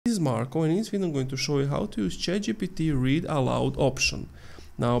This is Marco, and in this video I'm going to show you how to use ChatGPT read aloud option.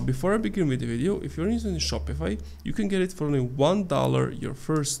 Now, before I begin with the video, if you're using Shopify, you can get it for only $1 your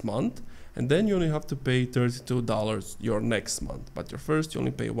first month, and then you only have to pay $32 your next month. But your first, you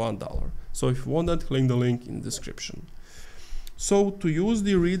only pay $1. So if you want that, click the link in the description. So to use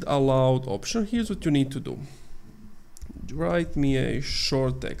the read aloud option, here's what you need to do. Write me a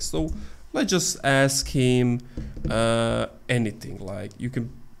short text. So let's just ask him anything. Like you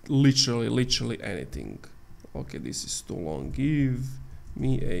can literally anything. Okay, this is too long. Give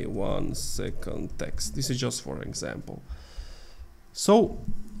me a 1 second text. This is just for example. So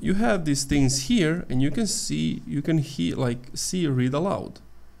you have these things here, and you can see read aloud.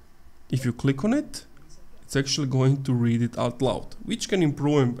 If you click on it, it's actually going to read it out loud, which can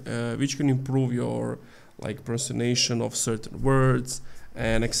improve your pronunciation of certain words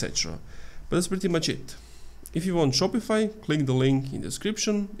and etc. But that's pretty much it. If you want Shopify, click the link in the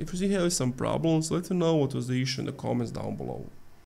description. If you have some problems, let me know what was the issue in the comments down below.